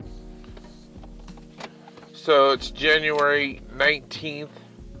So it's January 19th.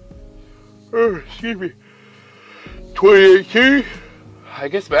 Oh, excuse me. 2018. I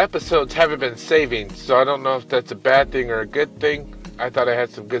guess my episodes haven't been saving, so I don't know if that's a bad thing or a good thing. I thought I had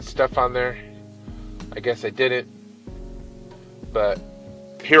some good stuff on there. I guess I didn't. But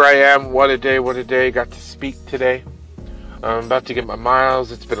here I am. What a day. Got to speak today. I'm about to get my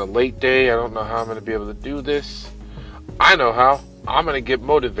miles. It's been a late day. I don't know how I'm going to be able to do this. I know how. I'm going to get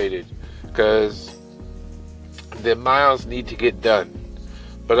motivated because the miles need to get done.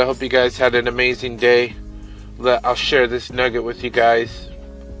 But I hope you guys had an amazing day. I'll share this nugget with you guys.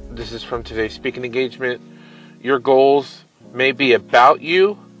 This is from today's speaking engagement. Your goals may be about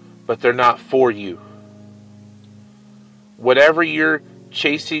you, but they're not for you. Whatever you're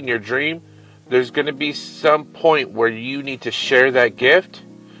chasing, your dream, there's going to be some point where you need to share that gift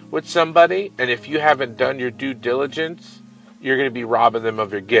with somebody. And if you haven't done your due diligence, you're going to be robbing them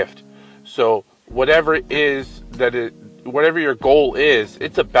of your gift. So whatever it is whatever your goal is,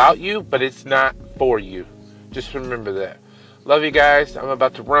 it's about you, but it's not for you. Just remember that. Love you guys. I'm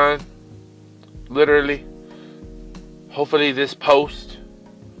about to run. Literally. Hopefully this post.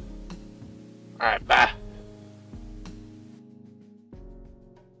 Alright, bye.